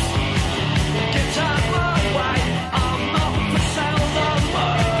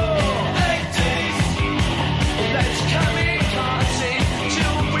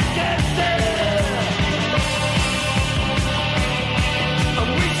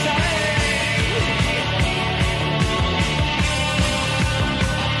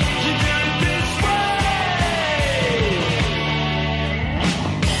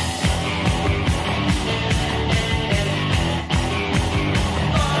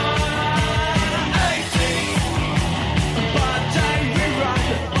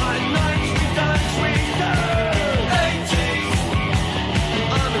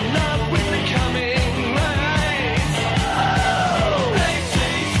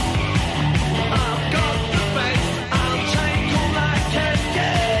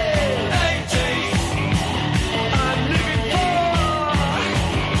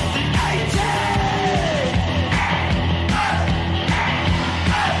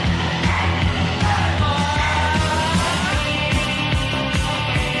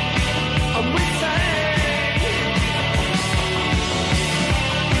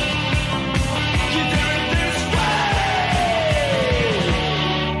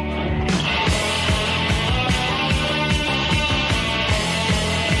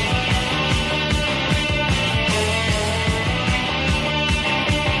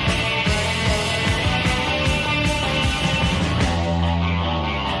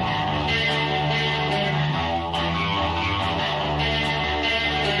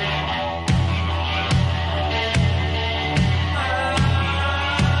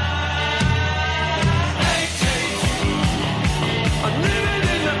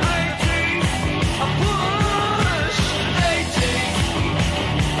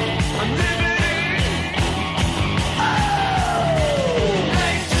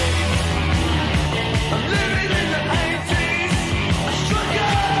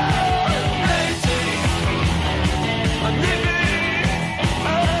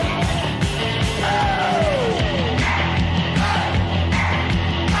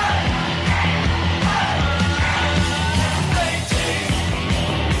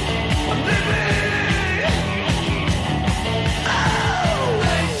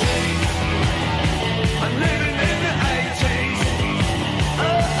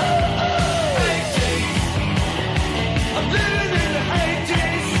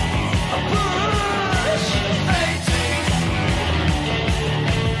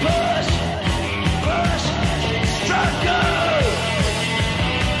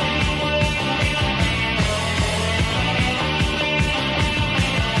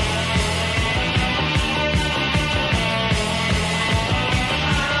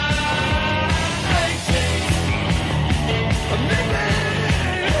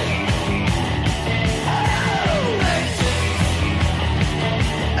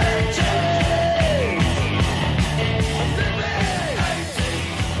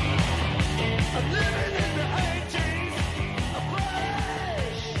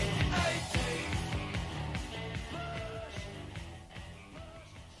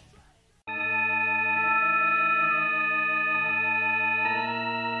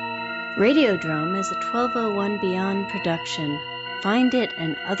Radiodrome is a 1201 Beyond production. Find it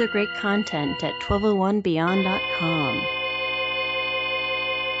and other great content at 1201beyond.com.